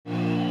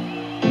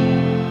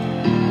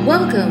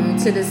Welcome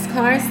to the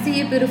Scars to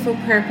Your Beautiful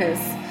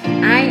Purpose.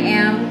 I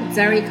am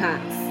Derry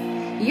Cox.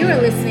 You are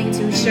listening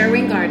to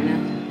Sherwin Gardner.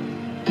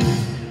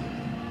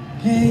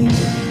 Hey.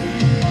 Yeah.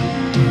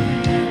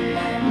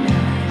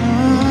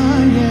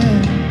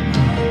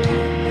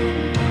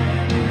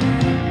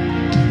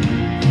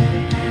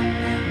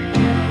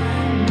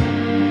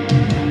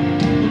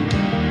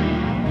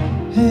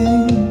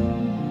 Hey,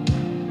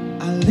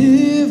 I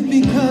live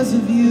because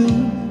of you,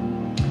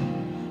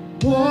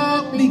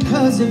 walk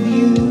because of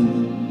you,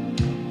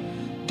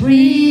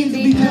 breathe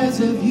because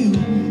of you.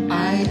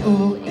 I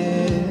owe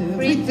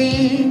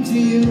everything to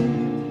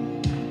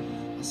you.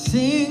 I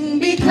sing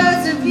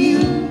because of you,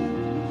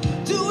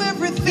 do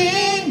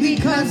everything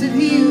because of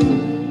you.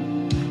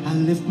 I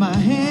lift my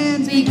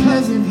hands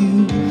because of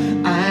you.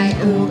 I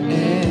owe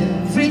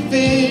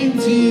everything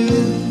to you.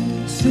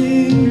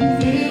 Sing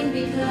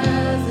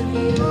because of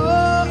you.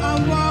 Oh, I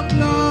walk,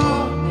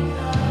 Lord.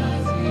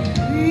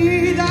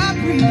 Breathe, I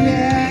breathe.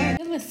 Yeah.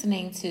 You're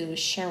listening to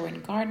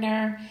Sherwin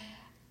Gardner,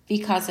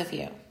 Because of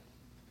You.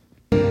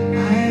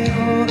 I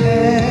owe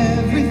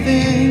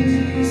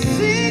everything.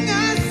 Sing,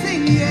 I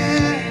sing,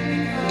 yeah.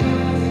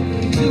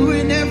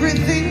 Doing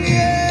everything,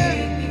 yeah.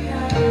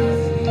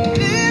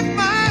 Lift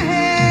my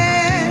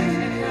hands.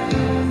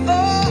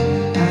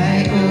 Oh,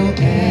 I owe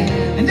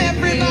everything. And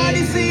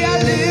everybody say,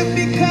 I live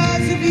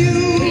because of you.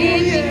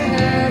 Yeah.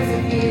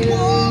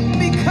 Walk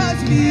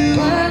because of you.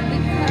 Walk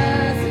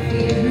because of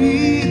you.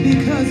 Breathe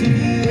because of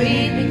you.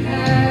 Breathe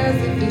because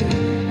of you.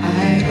 I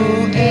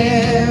owe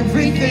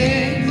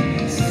everything.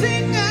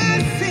 Sing, I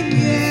sing,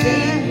 yeah.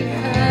 Sing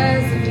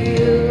because of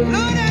you.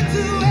 Lord, I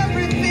do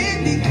everything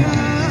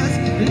because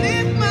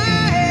lift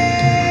my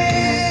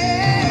head.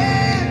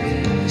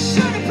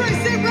 Show the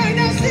praise it right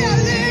now. Say I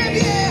live,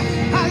 yeah.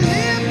 I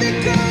live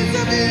because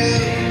of you.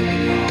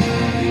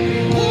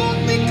 Walk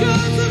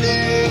because of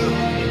you.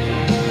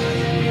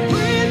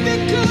 Breathe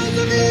because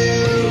of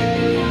you.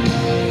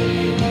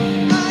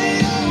 I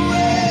owe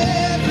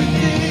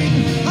everything.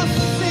 I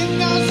sing,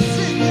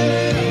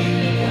 yeah.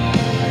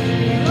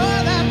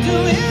 Lord, I do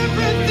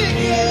everything,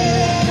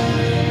 yeah.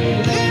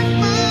 Lift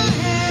my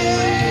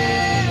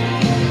head.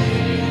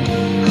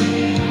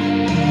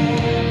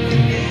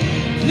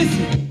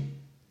 Listen.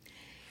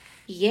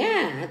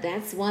 Yeah,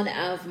 that's one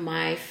of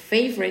my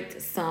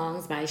favorite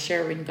songs by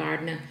Sherwin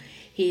Gardner.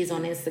 He's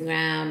on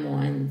Instagram,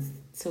 on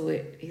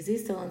Twitter. Is he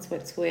still on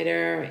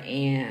Twitter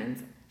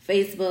and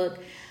Facebook?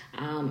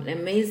 An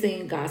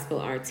amazing gospel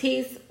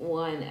artist,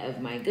 one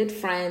of my good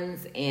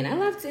friends, and I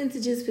love to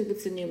introduce people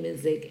to new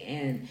music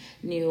and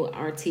new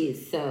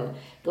artists. So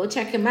go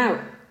check him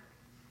out.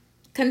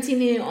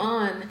 Continuing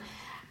on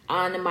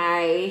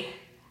my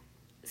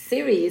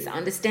series,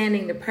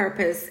 Understanding the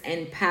Purpose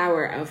and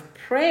Power of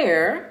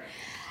Prayer,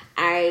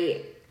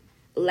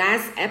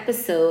 last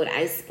episode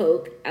I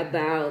spoke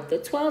about the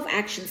 12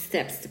 action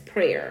steps to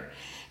prayer,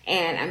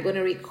 and I'm going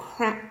to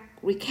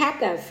recap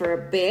that for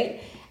a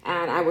bit.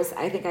 And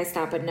I think I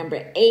stopped at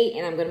number 8,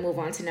 and I'm going to move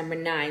on to number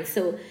 9.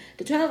 So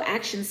the 12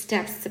 action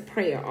steps to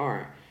prayer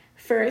are: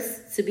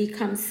 first, to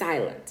become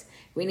silent.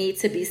 We need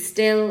to be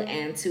still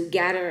and to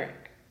gather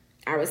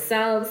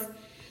ourselves.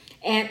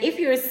 And if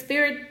your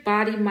spirit,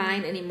 body,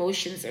 mind, and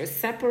emotions are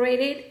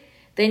separated,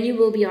 then you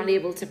will be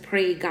unable to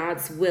pray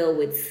God's will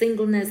with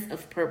singleness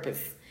of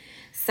purpose.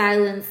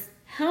 Silence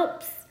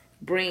helps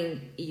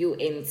bring you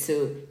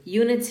into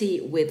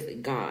unity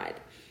with God.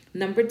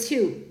 Number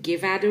 2,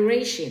 give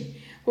adoration.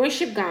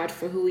 Worship God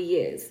for who He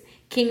is,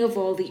 King of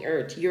all the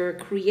earth, your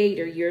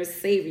creator, your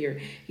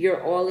savior,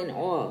 your all in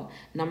all.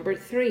 Number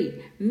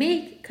 3,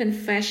 make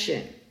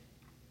confession.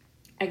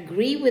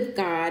 Agree with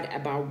God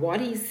about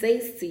what He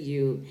says to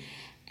you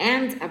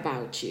and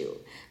about you.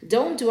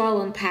 Don't dwell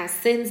on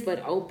past sins,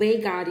 but obey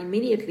God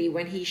immediately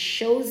when He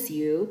shows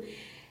you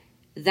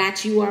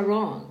that you are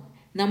wrong.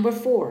 Number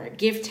 4,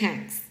 give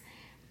thanks.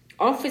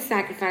 Offer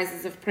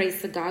sacrifices of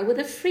praise to God with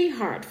a free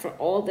heart for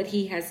all that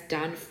He has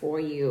done for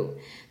you.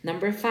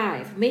 Number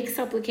 5, make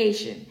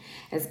supplication.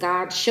 As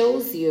God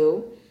shows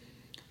you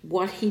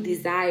what He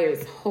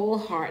desires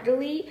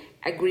wholeheartedly,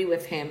 agree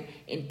with Him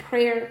in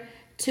prayer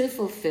to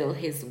fulfill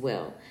His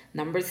will.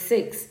 Number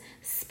 6,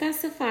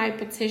 specify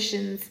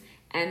petitions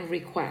and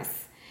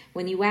requests.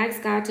 When you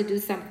ask God to do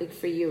something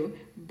for you,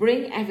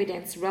 bring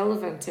evidence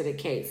relevant to the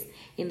case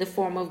in the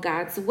form of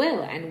God's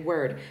will and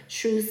word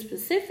through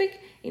specific,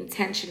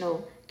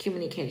 intentional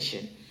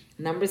communication.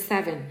 Number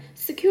 7,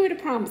 secure the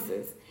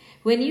promises.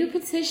 When you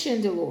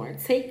petition the Lord,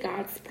 take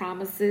God's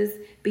promises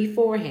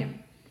before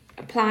Him,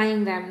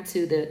 applying them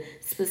to the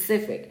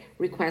specific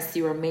request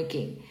you are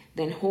making.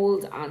 Then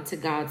hold on to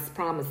God's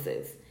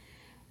promises.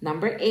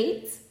 Number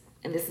 8,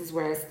 and this is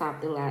where I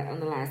stopped on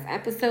the last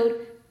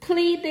episode,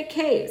 plead the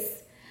case.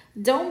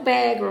 Don't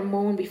beg or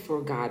moan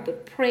before God,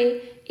 but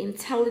pray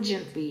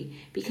intelligently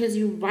because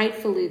you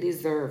rightfully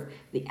deserve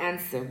the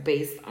answer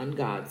based on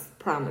God's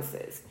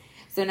promises.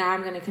 So now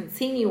I'm going to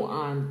continue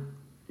on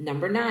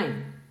number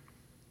 9,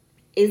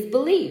 is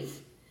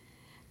believe.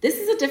 This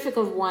is a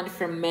difficult one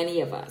for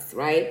many of us,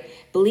 right?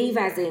 Believe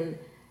as in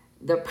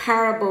the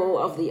parable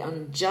of the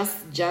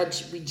unjust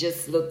judge we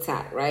just looked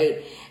at,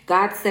 right?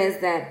 God says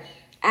that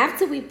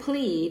after we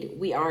plead,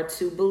 we are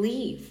to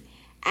believe.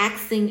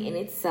 Asking in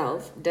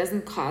itself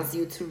doesn't cause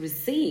you to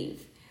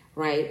receive,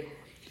 right?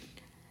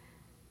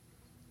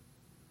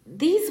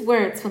 These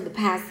words from the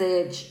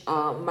passage,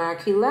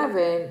 Mark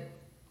 11,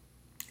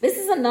 this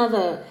is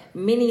another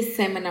mini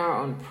seminar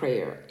on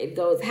prayer. It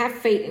goes, have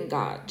faith in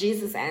God.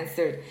 Jesus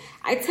answered,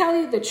 I tell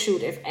you the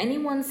truth. If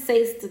anyone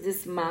says to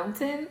this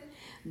mountain,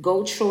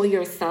 go throw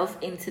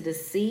yourself into the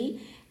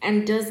sea,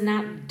 and does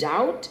not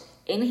doubt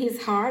in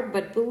his heart,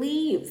 but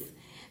believes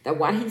that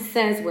what he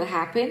says will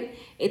happen,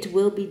 it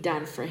will be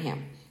done for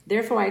him.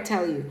 Therefore, I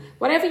tell you,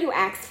 whatever you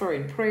ask for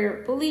in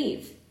prayer,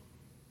 believe.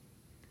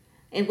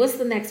 And what's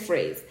the next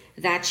phrase?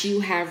 That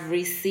you have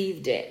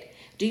received it.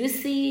 Do you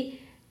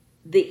see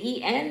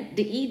the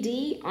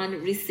ED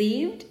on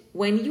received?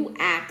 When you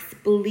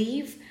ask,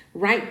 believe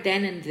right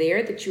then and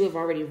there that you have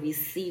already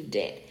received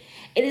it.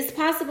 It is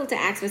possible to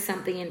ask for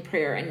something in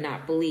prayer and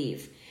not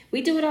believe.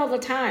 We do it all the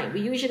time. We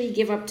usually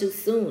give up too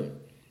soon.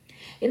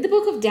 In the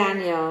book of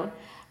Daniel,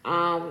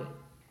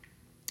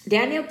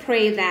 Daniel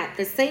prayed that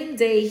the same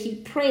day he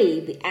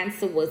prayed, the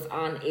answer was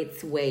on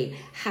its way.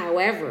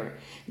 However,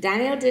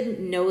 Daniel didn't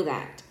know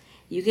that.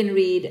 You can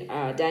read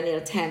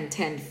Daniel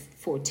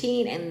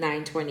 10:14 and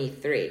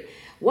 9:23.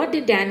 What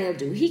did Daniel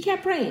do? He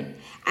kept praying.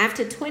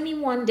 After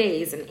 21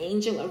 days, an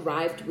angel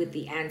arrived with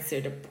the answer.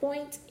 The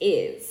point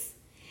is,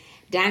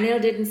 Daniel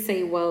didn't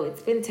say, well,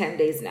 it's been 10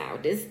 days now.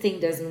 This thing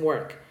doesn't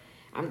work.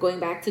 I'm going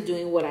back to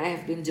doing what I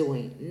have been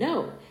doing.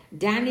 No,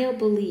 Daniel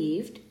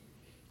believed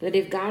that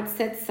if God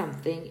said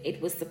something,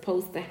 it was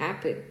supposed to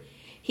happen.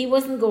 He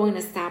wasn't going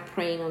to stop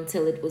praying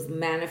until it was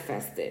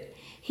manifested.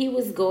 He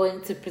was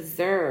going to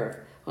preserve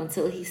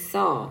until he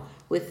saw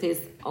with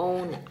his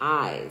own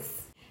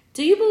eyes.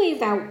 Do you believe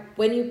that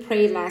when you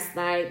prayed last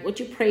night, what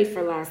you prayed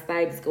for last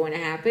night is going to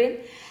happen?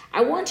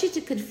 I want you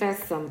to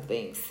confess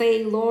something.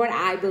 Say, Lord,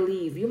 I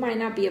believe. You might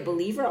not be a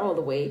believer all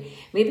the way.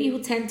 Maybe you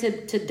tend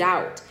to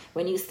doubt.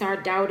 When you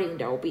start doubting,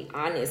 though, be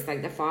honest,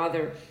 like the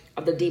father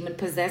of the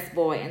demon-possessed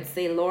boy, and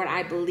say, Lord,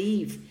 I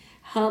believe.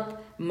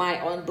 Help my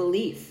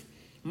unbelief.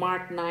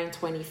 Mark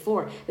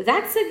 9:24.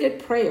 That's a good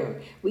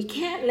prayer. We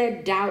can't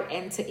let doubt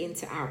enter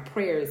into our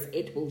prayers.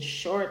 It will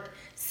short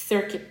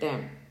circuit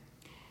them.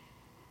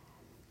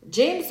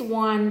 James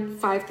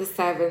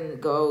 1:5-7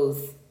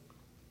 goes,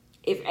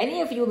 if any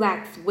of you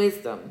lacks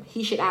wisdom,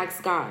 he should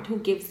ask God, who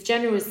gives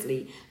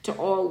generously to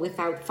all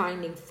without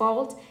finding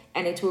fault,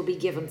 and it will be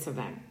given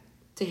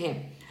to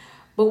him.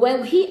 But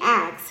when he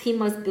asks, he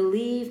must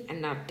believe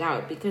and not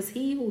doubt, because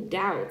he who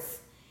doubts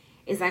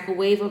is like a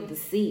wave of the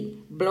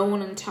sea,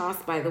 blown and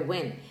tossed by the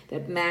wind,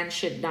 that man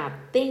should not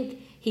think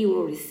he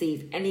will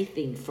receive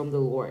anything from the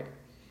Lord.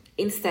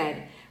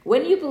 Instead,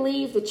 when you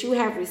believe that you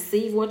have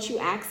received what you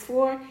asked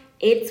for,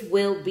 it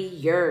will be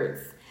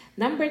yours.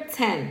 Number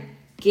 10,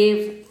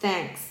 give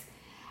thanks.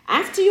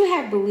 After you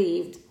have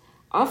believed,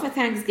 offer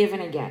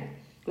thanksgiving again.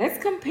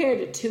 Let's compare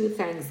the two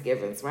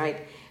thanksgivings,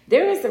 right?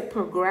 There is a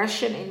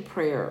progression in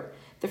prayer.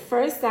 The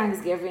first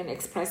thanksgiving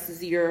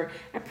expresses your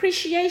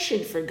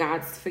appreciation for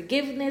God's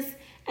forgiveness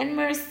and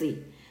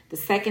mercy. The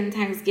second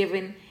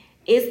thanksgiving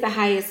is the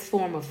highest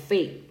form of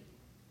faith.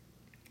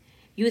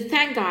 You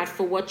thank God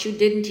for what you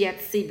didn't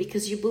yet see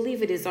because you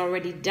believe it is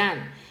already done.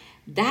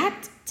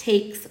 That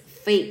takes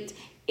faith.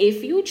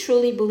 If you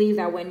truly believe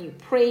that when you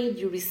prayed,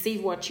 you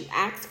received what you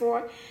asked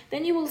for,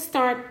 then you will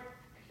start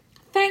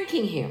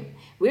thanking him.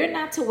 We're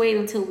not to wait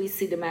until we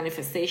see the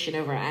manifestation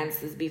of our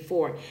answers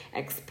before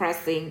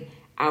expressing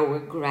our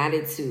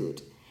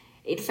gratitude.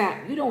 In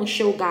fact, you don't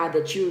show God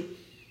that you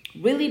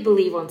really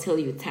believe until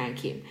you thank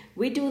him.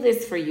 We do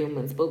this for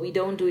humans, but we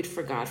don't do it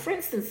for God. For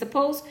instance,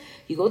 suppose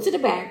you go to the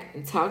bank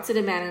and talk to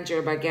the manager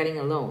about getting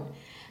a loan.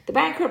 The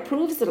banker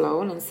approves the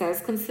loan and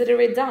says, consider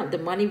it done. The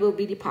money will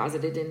be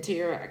deposited into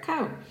your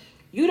account.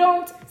 You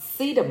don't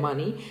see the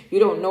money. You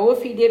don't know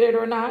if he did it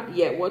or not.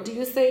 Yet, what do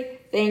you say?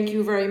 Thank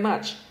you very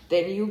much.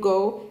 Then you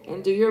go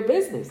and do your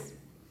business.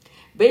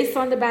 Based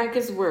on the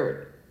banker's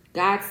word,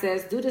 God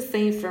says, do the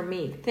same for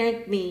me.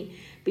 Thank me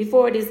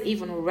before it is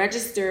even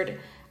registered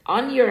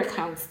on your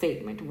account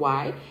statement.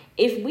 Why?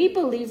 If we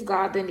believe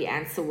God, then the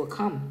answer will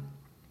come.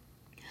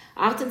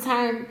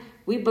 Oftentimes,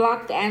 we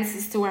block the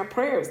answers to our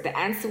prayers. The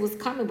answer was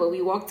coming, but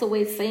we walked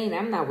away saying,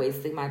 I'm not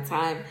wasting my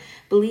time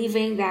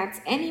believing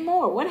that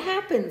anymore. What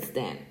happens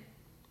then?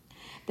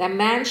 That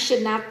man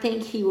should not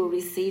think he will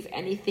receive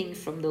anything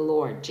from the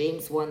Lord.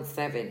 James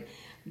 1:7.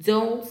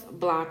 Don't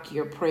block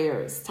your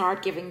prayers.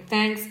 Start giving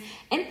thanks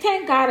and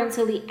thank God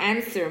until the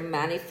answer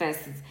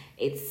manifests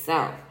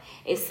itself.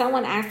 If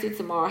someone asks you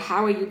tomorrow,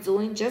 how are you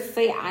doing? Just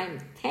say, I'm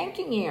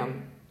thanking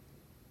him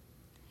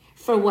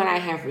for what I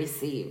have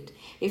received.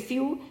 If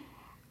you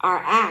are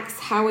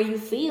asked, how are you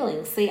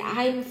feeling? Say,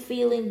 I am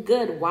feeling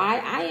good. Why?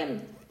 I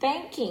am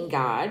thanking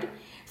God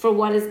for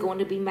what is going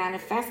to be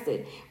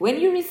manifested. When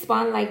you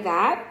respond like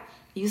that,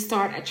 you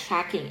start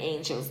attracting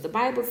angels. The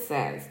Bible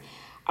says,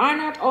 are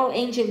not all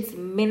angels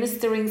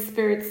ministering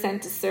spirits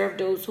sent to serve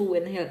those who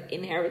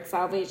inherit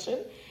salvation?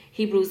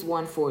 Hebrews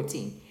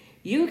 1:14.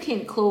 You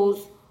can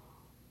close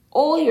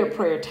all your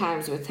prayer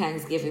times with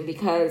thanksgiving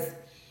because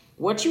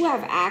what you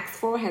have asked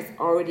for has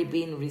already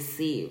been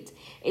received.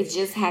 It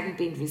just hadn't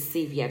been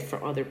received yet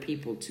for other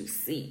people to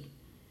see.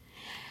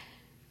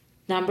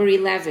 Number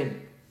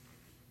 11,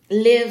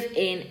 live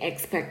in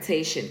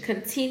expectation.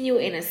 Continue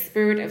in a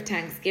spirit of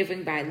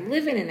thanksgiving by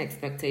living in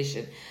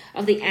expectation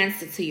of the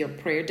answer to your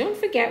prayer. Don't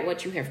forget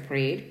what you have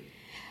prayed.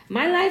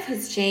 My life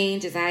has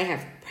changed as I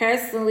have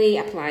personally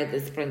applied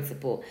this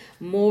principle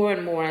more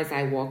and more as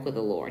I walk with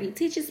the Lord. He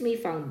teaches me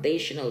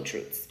foundational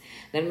truths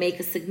that make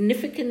a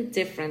significant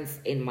difference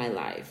in my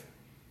life.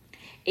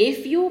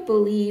 If you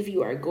believe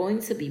you are going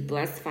to be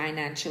blessed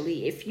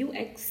financially, if you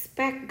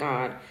expect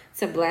God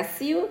to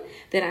bless you,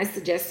 then I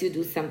suggest you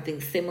do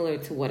something similar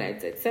to what I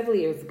did. Several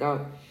years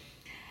ago,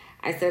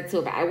 I said to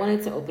him, I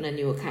wanted to open a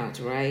new account,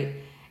 right?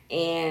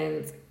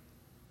 And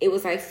it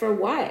was like, for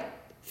what?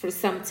 For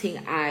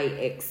something I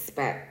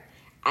expect.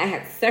 I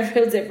had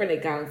several different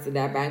accounts in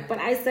that bank, but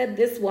I said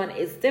this one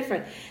is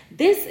different.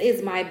 This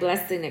is my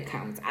blessing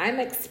account. I'm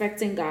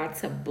expecting God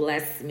to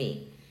bless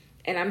me.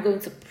 And I'm going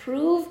to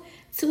prove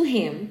to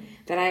him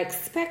that I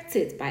expect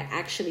it by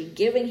actually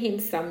giving him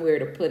somewhere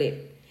to put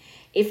it.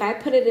 If I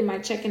put it in my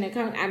checking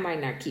account, I might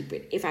not keep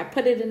it. If I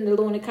put it in the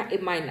loan account,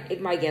 it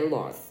might get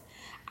lost.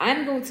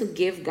 I'm going to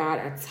give God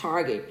a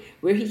target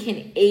where he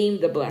can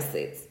aim the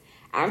blessings.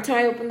 After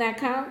I open that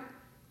account,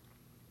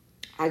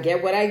 I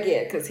get what I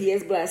get because he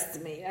has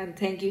blessed me. And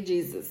thank you,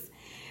 Jesus.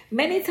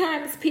 Many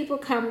times people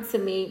come to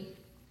me,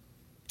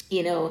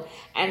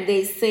 and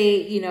they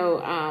say,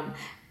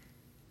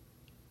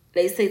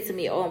 they say to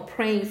me, oh, I'm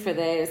praying for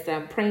this.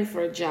 I'm praying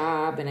for a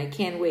job. And I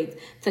can't wait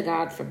to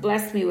God for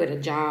bless me with a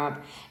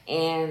job.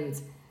 And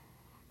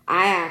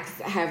I ask,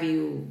 have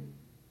you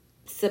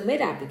submit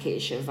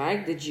applications?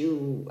 Like, did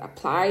you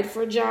apply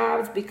for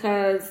jobs?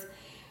 Because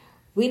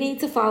we need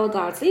to follow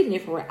God's leading.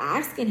 If we're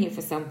asking him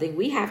for something,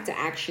 we have to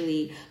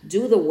actually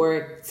do the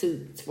work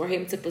for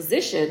him to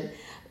position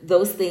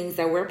those things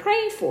that we're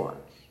praying for,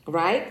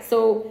 right?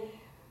 So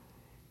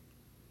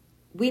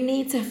we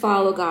need to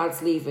follow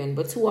God's leading,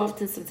 but too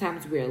often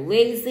sometimes we're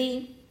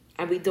lazy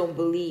and we don't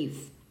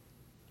believe.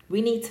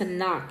 We need to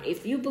knock.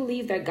 If you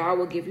believe that God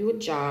will give you a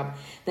job,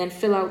 then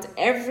fill out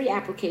every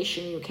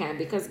application you can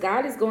because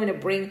God is going to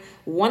bring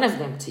one of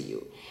them to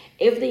you.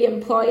 If the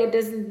employer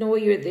doesn't know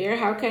you're there,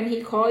 how can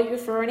he call you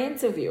for an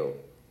interview?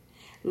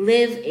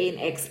 Live in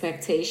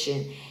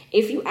expectation.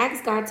 If you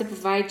ask God to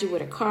provide you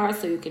with a car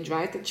so you can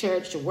drive to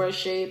church to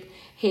worship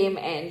him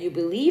and you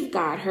believe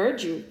God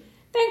heard you,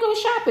 then go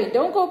shopping.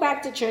 Don't go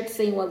back to church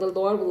saying, well, the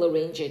Lord will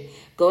arrange it.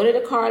 Go to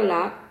the car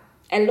lot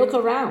and look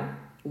around.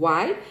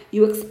 Why?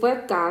 You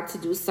expect God to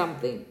do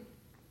something.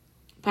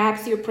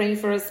 Perhaps you're praying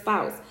for a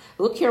spouse.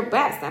 Look your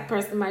best. That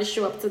person might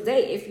show up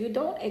today. If you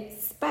don't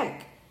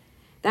expect,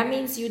 that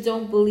means you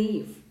don't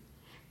believe.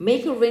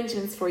 Make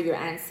arrangements for your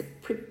answer.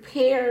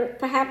 Prepare.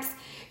 Perhaps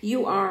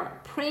you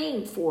are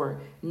praying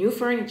for new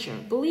furniture.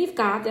 Believe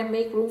God and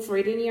make room for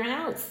it in your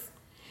house.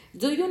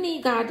 Do you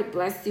need God to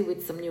bless you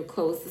with some new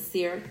clothes this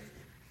year?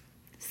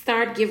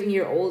 Start giving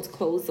your old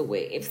clothes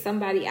away. If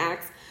somebody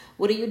asks,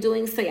 what are you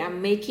doing? Say,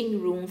 I'm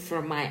making room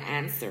for my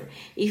answer.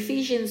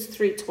 Ephesians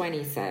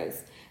 3:20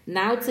 says,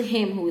 now to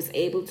him who is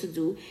able to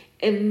do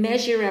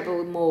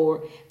immeasurable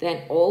more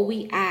than all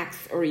we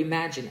ask or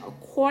imagine,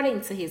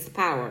 according to his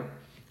power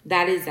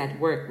that is at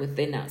work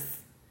within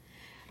us.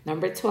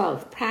 Number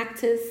 12,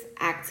 practice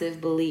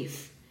active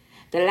belief.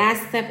 The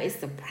last step is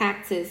to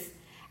practice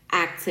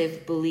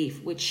active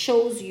belief, which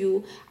shows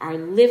you are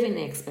living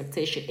in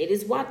expectation. It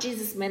is what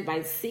Jesus meant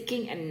by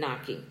seeking and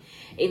knocking.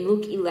 In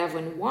Luke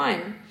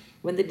 11:1,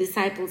 when the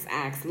disciples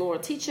asked,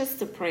 Lord, teach us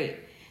to pray,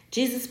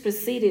 Jesus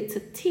proceeded to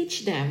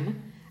teach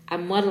them a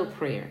model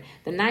prayer.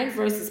 The 9th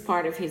verse is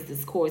part of his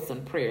discourse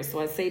on prayer. So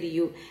I say to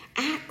you,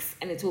 ask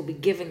and it will be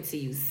given to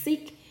you.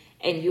 Seek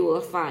and you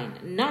will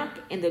find. Knock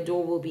and the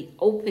door will be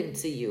open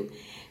to you.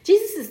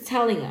 Jesus is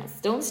telling us,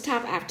 don't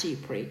stop after you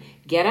pray.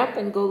 Get up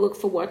and go look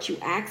for what you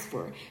asked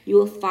for. You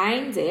will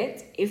find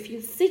it if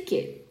you seek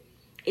it.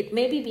 It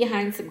may be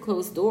behind some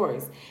closed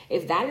doors.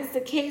 If that is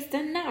the case,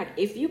 then knock.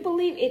 If you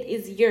believe it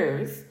is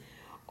yours,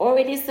 or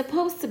it is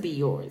supposed to be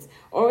yours,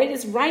 or it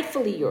is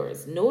rightfully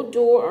yours, no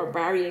door or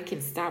barrier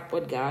can stop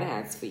what God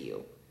has for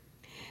you.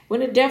 When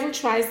the devil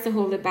tries to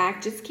hold it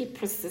back, just keep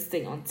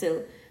persisting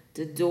until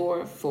the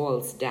door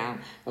falls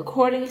down.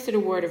 According to the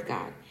word of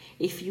God,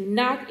 if you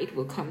knock, it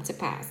will come to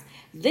pass.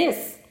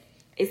 This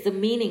is the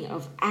meaning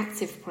of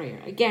active prayer.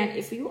 Again,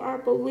 if you are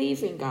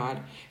believing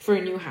God for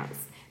a new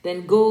house,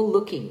 then go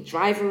looking,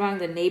 drive around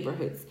the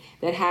neighborhoods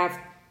that have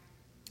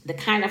the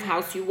kind of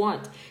house you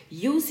want.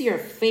 Use your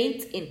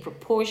faith in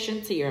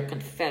proportion to your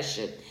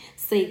confession.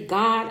 Say,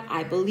 God,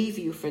 I believe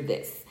you for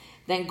this.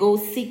 Then go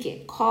seek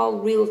it. Call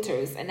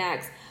realtors and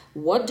ask,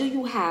 what do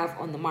you have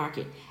on the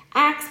market?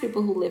 Ask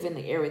people who live in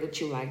the area that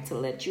you like to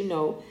let you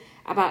know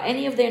about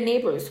any of their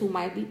neighbors who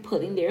might be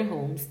putting their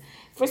homes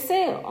for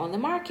sale on the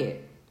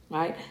market,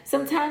 right?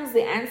 Sometimes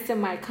the answer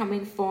might come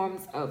in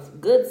forms of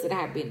goods that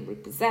have been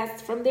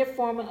repossessed from their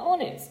former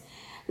owners.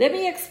 Let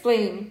me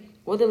explain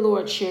what the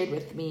Lord shared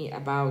with me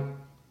about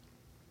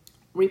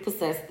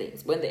repossessed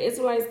things. When the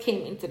Israelites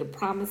came into the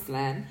promised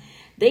land,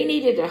 they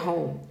needed a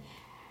home.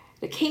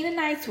 The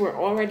Canaanites were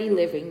already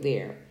living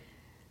there.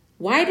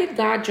 Why did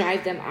God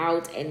drive them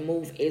out and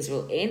move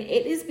Israel in?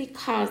 It is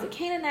because the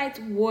Canaanites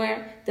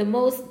were the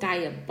most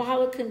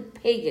diabolical,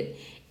 pagan,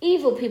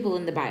 evil people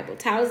in the Bible.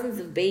 Thousands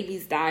of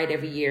babies died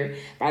every year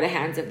by the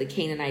hands of the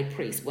Canaanite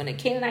priests. When a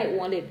Canaanite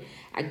wanted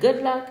a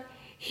good luck,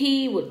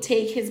 he would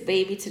take his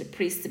baby to the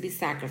priest to be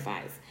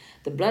sacrificed.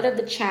 The blood of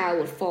the child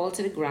would fall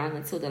to the ground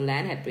until the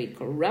land had been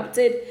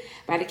corrupted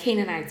by the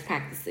Canaanites'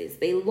 practices.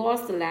 They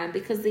lost the land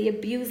because they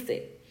abused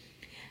it.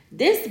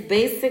 This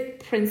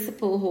basic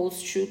principle holds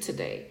true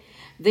today.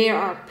 There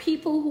are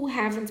people who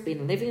haven't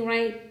been living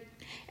right,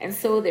 and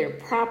so their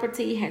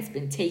property has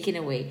been taken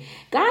away.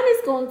 God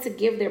is going to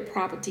give their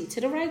property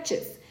to the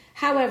righteous.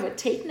 However,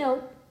 take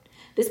note,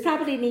 this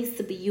property needs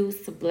to be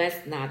used to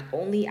bless not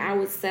only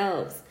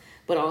ourselves,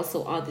 but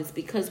also others,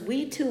 because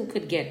we too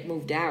could get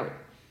moved out.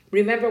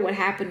 Remember what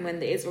happened when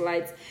the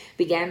Israelites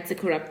began to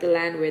corrupt the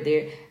land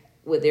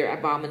with their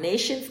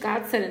abominations?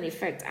 God said in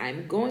effect,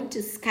 I'm going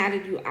to scatter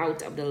you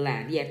out of the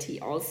land. Yet he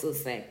also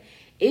said,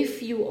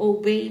 if you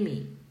obey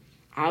me,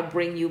 I'll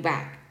bring you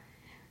back.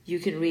 You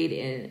can read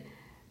in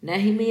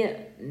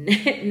Nehemiah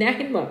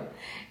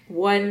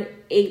 1,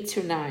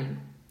 8-9.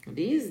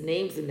 These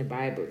names in the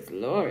Bible,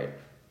 Lord.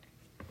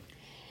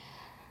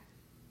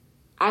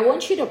 I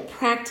want you to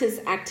practice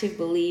active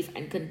belief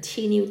and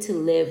continue to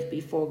live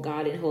before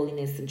God in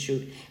holiness and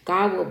truth.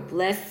 God will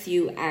bless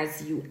you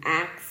as you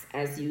ask,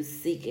 as you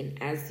seek,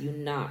 and as you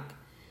knock.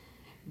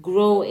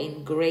 Grow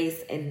in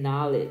grace and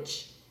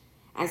knowledge.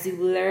 As you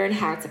learn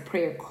how to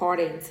pray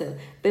according to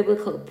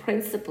biblical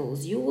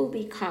principles, you will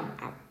become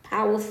a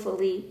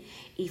powerfully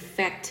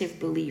effective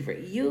believer.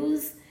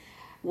 Use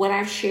what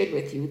I've shared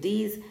with you,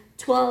 these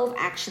 12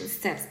 action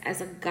steps,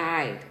 as a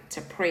guide to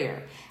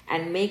prayer,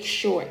 and make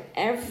sure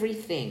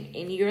everything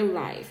in your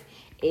life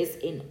is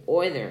in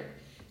order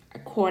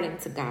according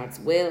to God's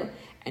will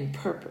and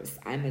purpose.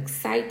 I'm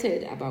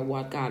excited about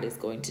what God is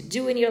going to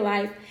do in your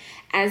life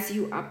as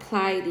you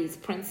apply these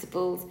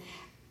principles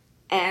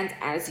and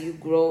as you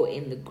grow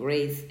in the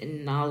grace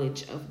and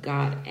knowledge of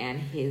God and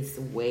his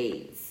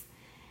ways.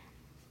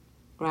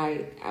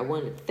 Right? I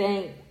want to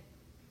thank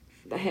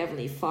the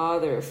Heavenly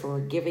Father for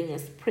giving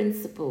us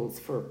principles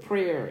for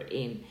prayer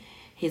in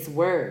his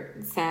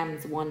word.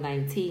 Psalms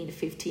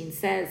 119:15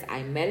 says,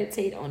 I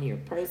meditate on your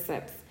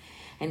precepts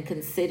and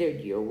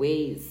considered your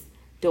ways.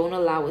 Don't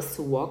allow us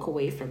to walk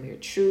away from your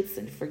truths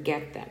and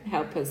forget them.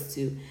 Help us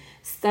to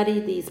study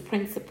these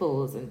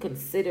principles and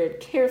consider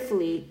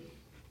carefully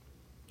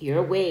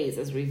your ways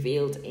as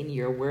revealed in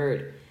your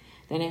word.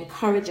 Then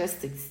encourage us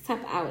to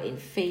step out in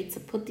faith to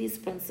put these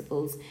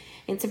principles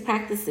into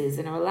practices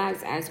in our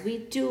lives. As we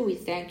do, we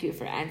thank you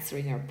for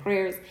answering our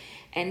prayers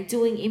and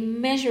doing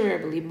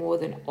immeasurably more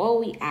than all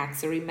we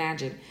ask or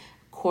imagine,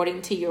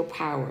 according to your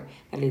power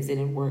that is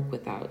in work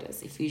without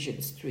us.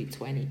 Ephesians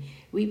 3:20.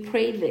 We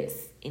pray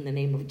this in the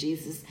name of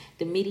Jesus,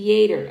 the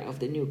mediator of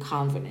the new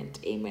covenant.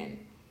 Amen.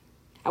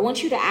 I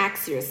want you to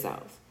ask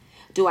yourself,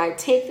 do I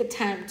take the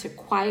time to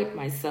quiet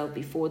myself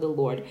before the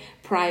Lord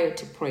prior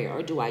to prayer?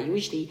 Or do I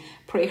usually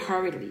pray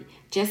hurriedly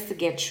just to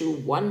get through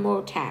one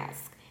more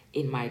task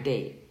in my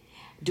day?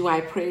 Do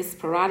I pray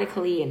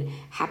sporadically and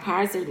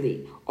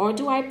haphazardly? Or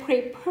do I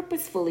pray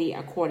purposefully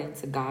according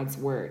to God's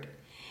word?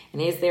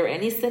 And is there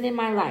any sin in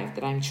my life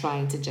that I'm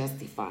trying to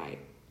justify?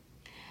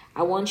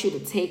 I want you to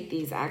take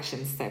these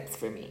action steps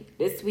for me.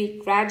 This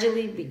week,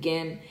 gradually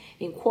begin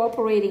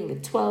incorporating the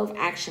 12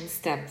 action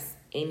steps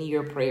in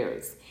your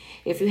prayers.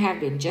 If you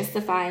have been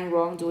justifying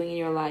wrongdoing in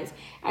your life,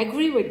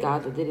 agree with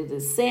God that it is a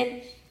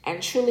sin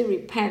and truly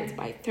repent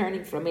by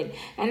turning from it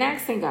and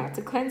asking God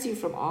to cleanse you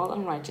from all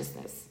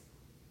unrighteousness.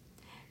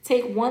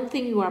 Take one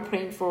thing you are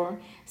praying for,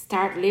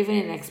 start living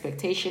in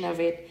expectation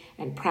of it,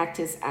 and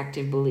practice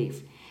active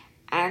belief.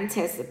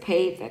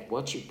 Anticipate that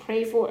what you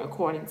pray for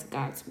according to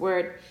God's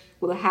word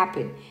will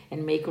happen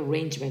and make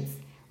arrangements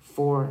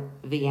for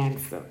the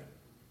answer.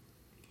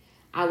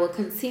 I will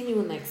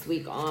continue next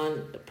week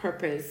on the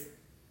purpose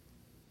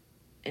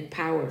and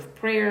power of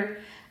prayer,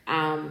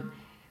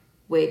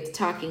 with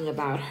talking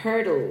about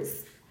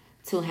hurdles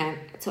to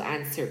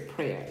answer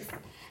prayers.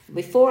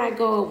 Before I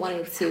go, I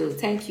wanted to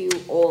thank you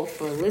all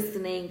for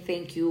listening.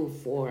 Thank you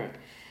for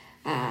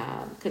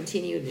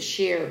continuing to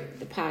share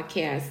the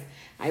podcast.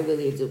 I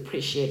really do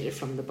appreciate it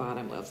from the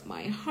bottom of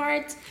my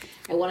heart.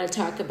 I want to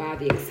talk about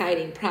the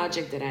exciting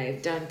project that I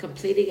have done,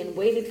 completing and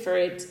waited for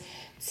it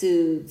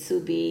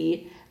to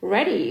be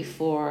ready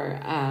for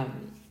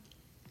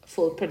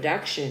full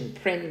production,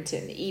 print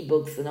and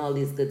ebooks and all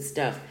these good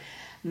stuff.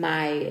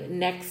 My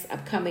next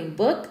upcoming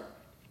book,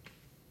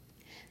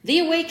 The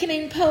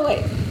Awakening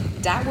Poet.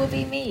 That will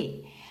be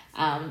me.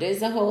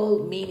 There's a whole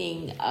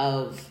meaning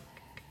of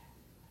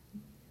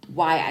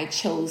why I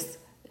chose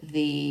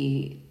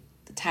the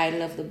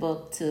title of the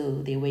book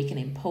to The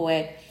Awakening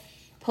Poet.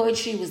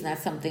 Poetry was not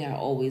something I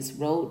always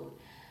wrote,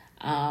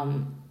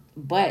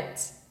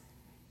 but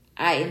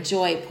I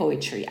enjoy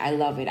poetry. I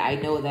love it. I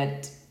know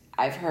that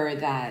I've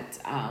heard that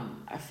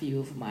a few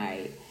of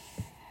my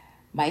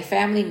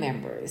family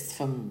members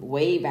from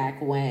way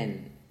back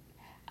when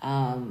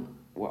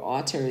were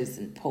authors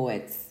and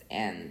poets,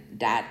 and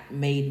that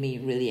made me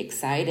really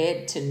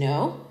excited to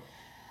know.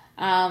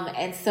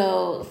 And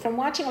so from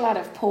watching a lot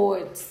of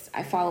poets,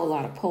 I follow a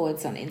lot of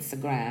poets on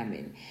Instagram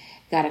and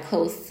got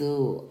close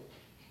to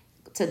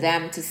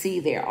them to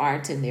see their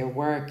art and their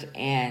work.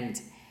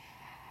 And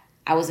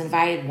I was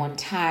invited one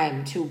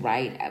time to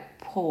write a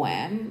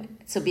poem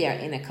to be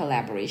in a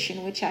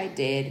collaboration, which I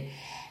did.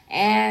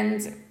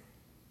 And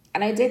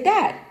I did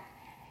that.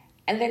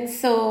 And then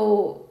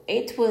so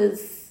it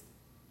was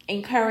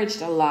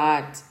encouraged a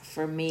lot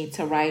for me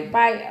to write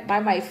by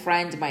my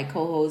friend, my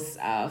co-host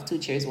of Two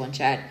Cheers, One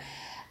Chat,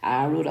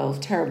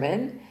 Rudolph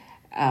Turban,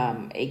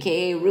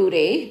 aka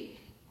Rudy.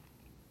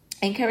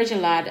 Encouraged a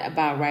lot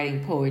about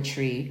writing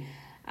poetry.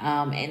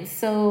 And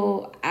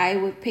so I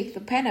would pick the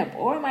pen up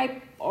or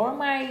my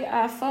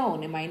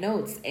phone in my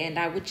notes, and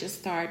I would just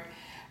start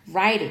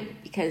writing,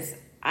 because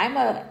I'm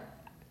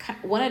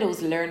one of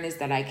those learners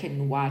that I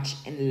can watch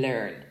and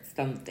learn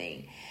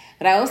something.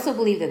 But I also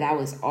believe that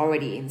was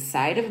already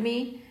inside of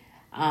me.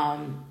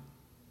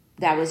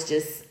 That was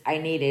just, I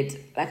needed,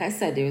 like I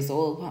said, there's a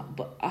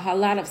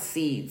lot of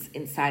seeds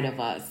inside of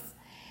us.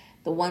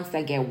 The ones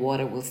that get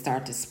water will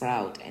start to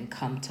sprout and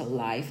come to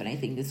life. And I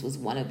think this was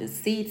one of the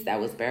seeds that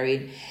was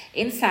buried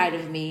inside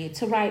of me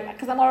to write,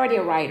 because I'm already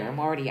a writer. I'm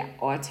already an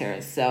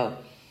author. So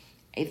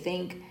I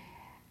think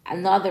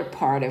another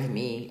part of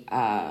me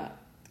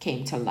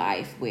came to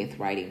life with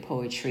writing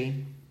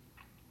poetry.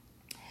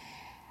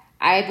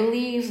 I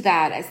believe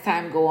that as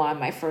time go on,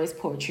 my first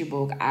poetry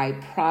book, I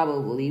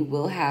probably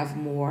will have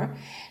more,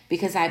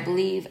 because I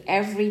believe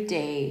every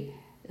day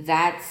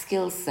that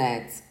skill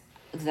set,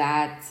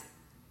 that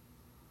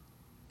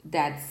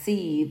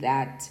seed,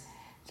 that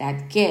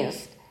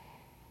gift,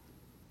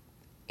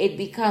 it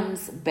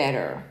becomes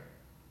better.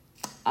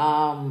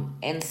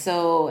 And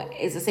so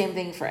it's the same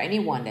thing for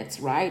anyone that's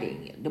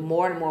writing. The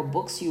more and more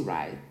books you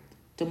write,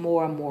 the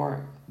more and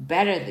more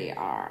better they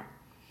are.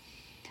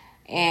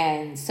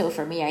 And so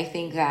for me, I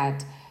think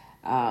that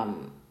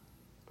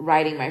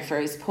writing my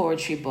first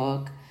poetry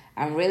book,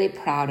 I'm really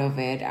proud of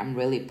it. I'm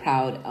really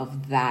proud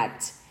of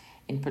that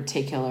in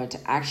particular, to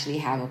actually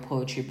have a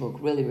poetry book.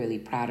 Really, really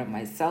proud of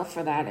myself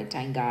for that. I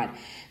thank God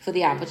for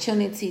the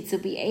opportunity to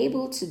be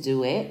able to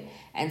do it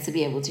and to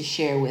be able to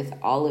share with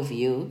all of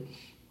you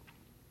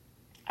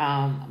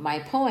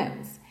my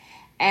poems.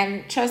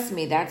 And trust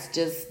me, that's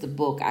just the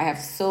book. I have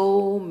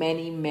so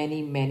many,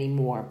 many, many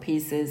more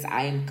pieces.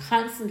 I am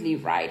constantly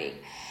writing.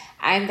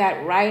 I'm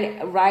that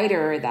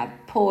writer,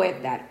 that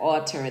poet, that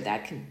author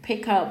that can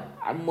pick up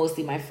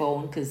mostly my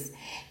phone, because,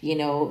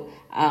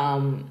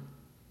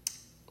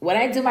 when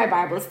I do my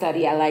Bible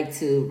study, I like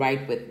to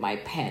write with my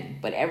pen.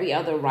 But every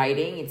other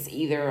writing, it's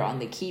either on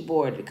the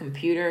keyboard, the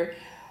computer,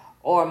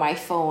 or my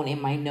phone in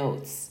my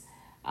notes.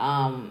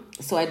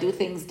 So I do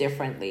things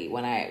differently.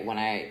 When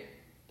I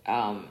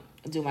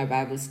do my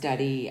Bible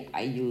study,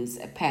 I use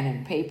a pen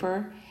and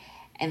paper.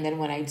 And then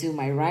when I do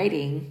my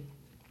writing,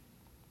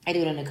 I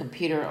do it on a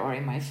computer or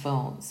in my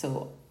phone.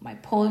 So my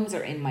poems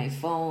are in my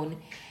phone,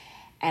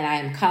 and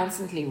I'm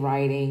constantly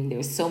writing.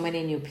 There's so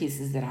many new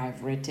pieces that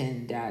I've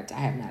written that I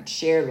have not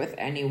shared with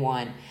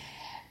anyone.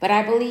 But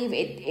I believe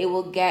it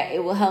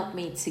will help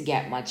me to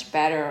get much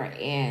better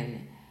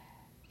in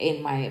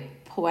my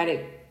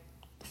poetic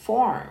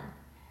form.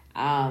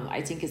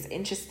 I think it's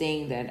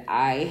interesting that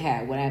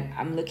when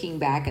I'm looking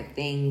back at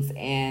things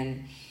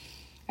and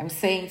I'm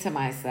saying to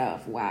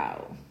myself,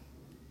 wow.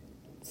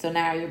 So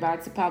now you're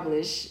about to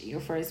publish your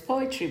first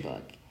poetry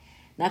book.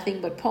 Nothing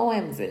but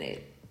poems in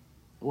it.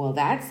 Well,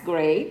 that's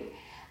great.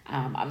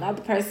 I'm not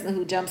the person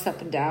who jumps up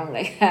and down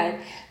like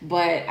that,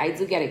 but I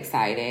do get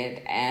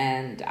excited,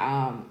 and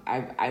I'm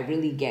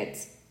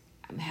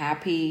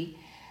happy.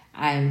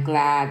 I'm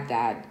glad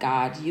that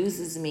God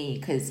uses me,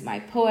 because my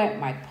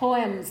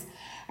poems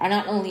are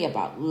not only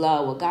about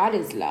love. Well, God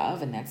is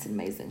love, and that's an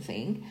amazing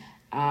thing.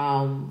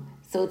 So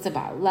it's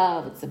about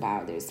love.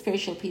 There's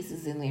spiritual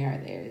pieces in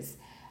there. There's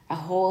a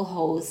whole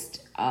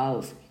host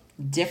of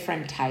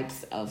different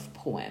types of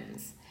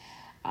poems.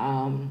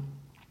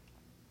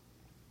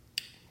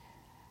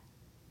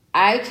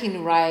 I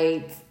can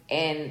write,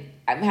 and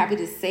I'm happy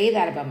to say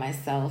that about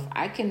myself.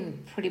 I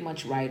can pretty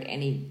much write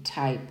any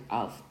type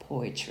of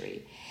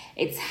poetry.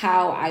 It's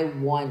how I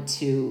want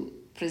to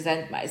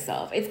present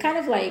myself. It's kind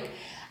of like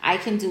I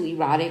can do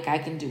erotic, I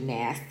can do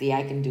nasty,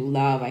 I can do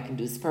love, I can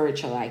do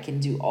spiritual, I can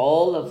do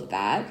all of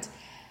that,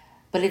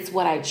 but it's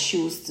what I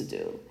choose to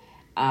do.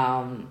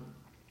 And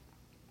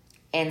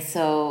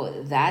so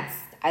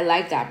I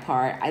like that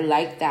part. I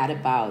like that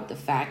about the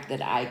fact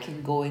that I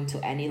can go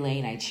into any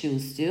lane I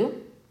choose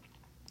to.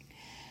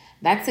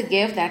 That's a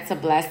gift. That's a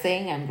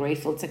blessing. I'm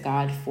grateful to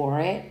God for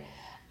it.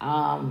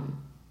 I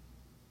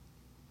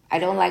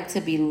don't like to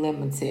be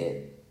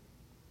limited.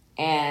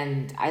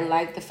 And I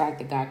like the fact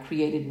that God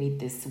created me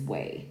this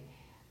way.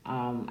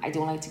 I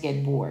don't like to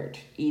get bored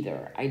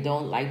either. I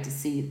don't like to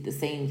see the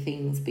same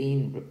things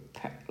be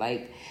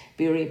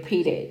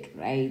repeated,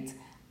 right?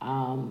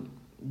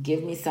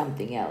 Give me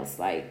something else.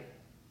 Like,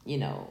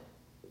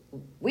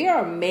 we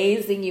are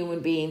amazing human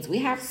beings. We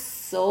have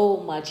so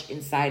much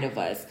inside of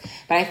us,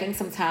 but I think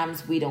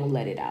sometimes we don't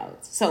let it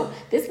out. So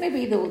this may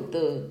be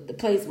the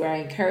place where I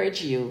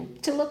encourage you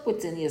to look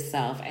within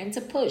yourself and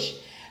to push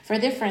for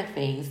different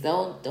things.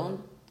 Don't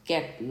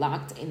get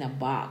locked in a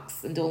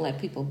box, and don't let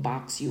people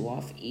box you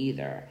off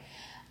either.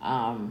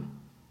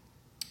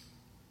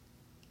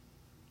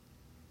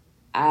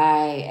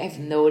 I have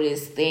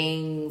noticed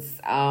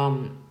things,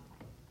 and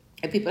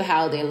people,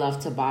 how they love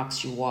to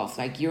box you off.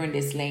 Like, you're in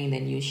this lane,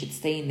 then you should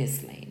stay in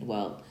this lane.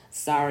 Well,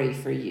 sorry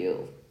for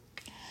you.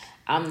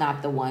 I'm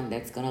not the one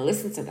that's going to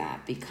listen to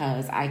that,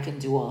 because I can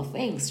do all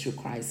things through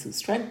Christ who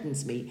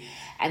strengthens me.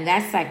 And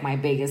that's like my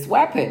biggest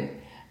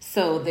weapon.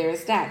 So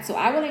there's that. So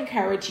I will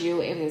encourage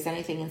you, if there's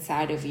anything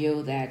inside of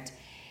you that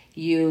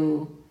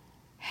you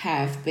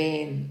have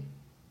been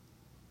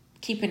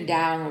keeping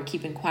down or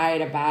keeping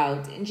quiet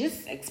about, and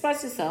just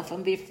express yourself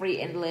and be free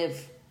and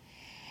live.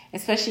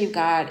 Especially if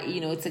God,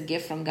 it's a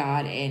gift from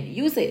God, and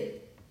use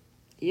it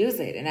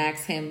and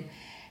ask him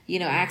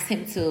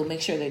to make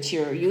sure that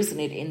you're using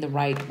it in the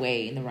right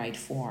way, in the right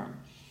form,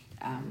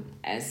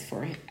 as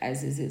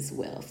is his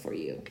will for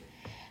you.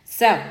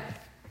 So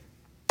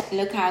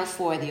look out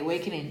for The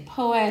Awakening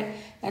Poet.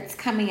 That's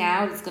coming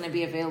out. It's going to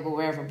be available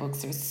wherever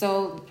books are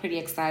sold. I'm pretty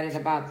excited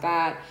about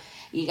that.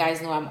 You guys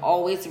know I'm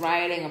always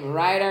writing. I'm a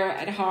writer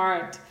at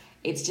heart.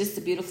 It's just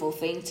a beautiful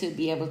thing to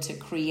be able to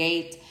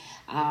create.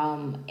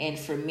 And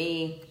for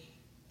me,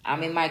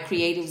 I'm in my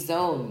creative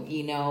zone.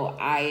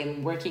 I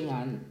am working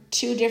on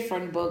 2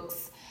 different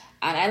books,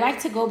 and I like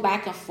to go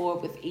back and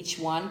forth with each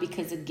one,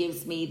 because it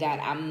gives me that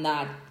I'm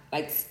not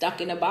like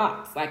stuck in a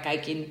box. Like, I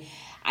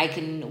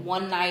can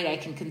one night I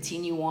can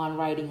continue on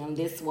writing on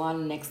this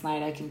one. Next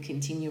night I can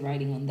continue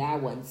writing on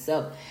that one.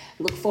 So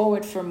look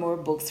forward for more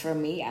books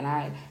from me. And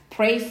I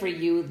pray for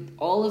you,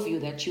 all of you,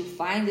 that you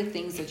find the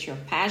things that you're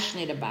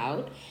passionate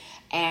about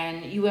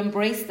and you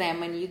embrace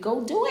them and you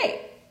go do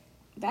it.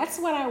 That's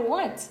what I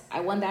want.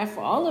 I want that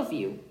for all of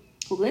you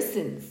who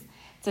listens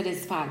to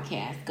this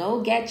podcast.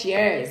 Go get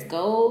yours.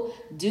 Go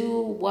do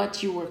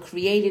what you were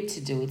created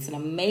to do. It's an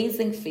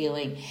amazing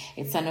feeling.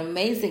 It's an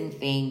amazing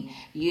thing.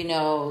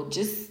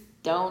 Just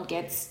don't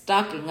get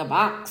stuck in a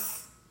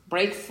box.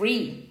 Break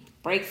free.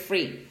 Break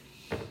free.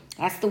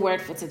 That's the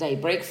word for today.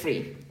 Break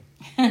free.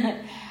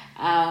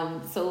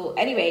 So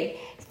anyway,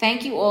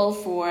 thank you all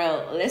for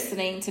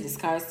listening to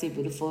Scars to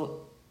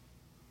Beautiful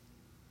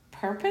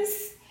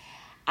Purpose.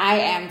 I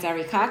am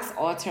Dari Cox,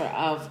 author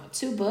of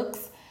 2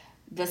 books,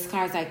 The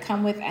Scars I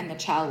Come With and The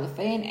Child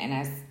Within. And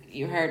as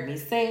you heard me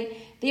say,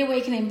 The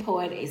Awakening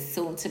Poet is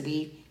soon to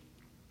be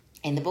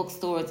in the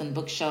bookstores and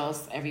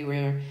bookshelves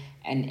everywhere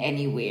and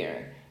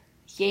anywhere.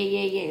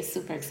 Yeah.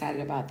 Super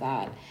excited about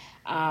that.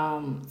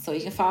 So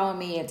you can follow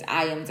me at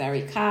I am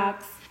Dari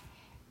Cox.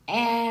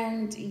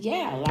 And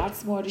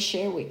lots more to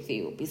share with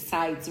you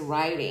besides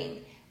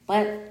writing.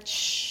 But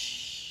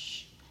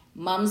shh,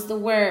 mum's the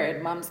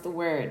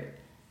word.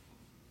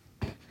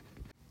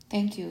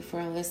 Thank you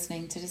for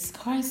listening to this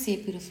Scars to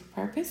Beautiful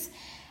Purpose.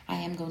 I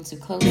am going to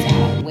close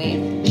out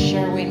with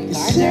Sherwin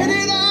Gardner. Said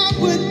that I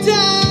would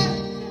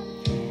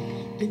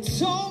die. They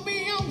told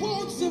me I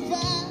won't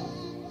survive.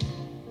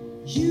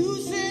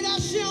 You said I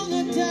shall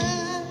not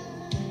die.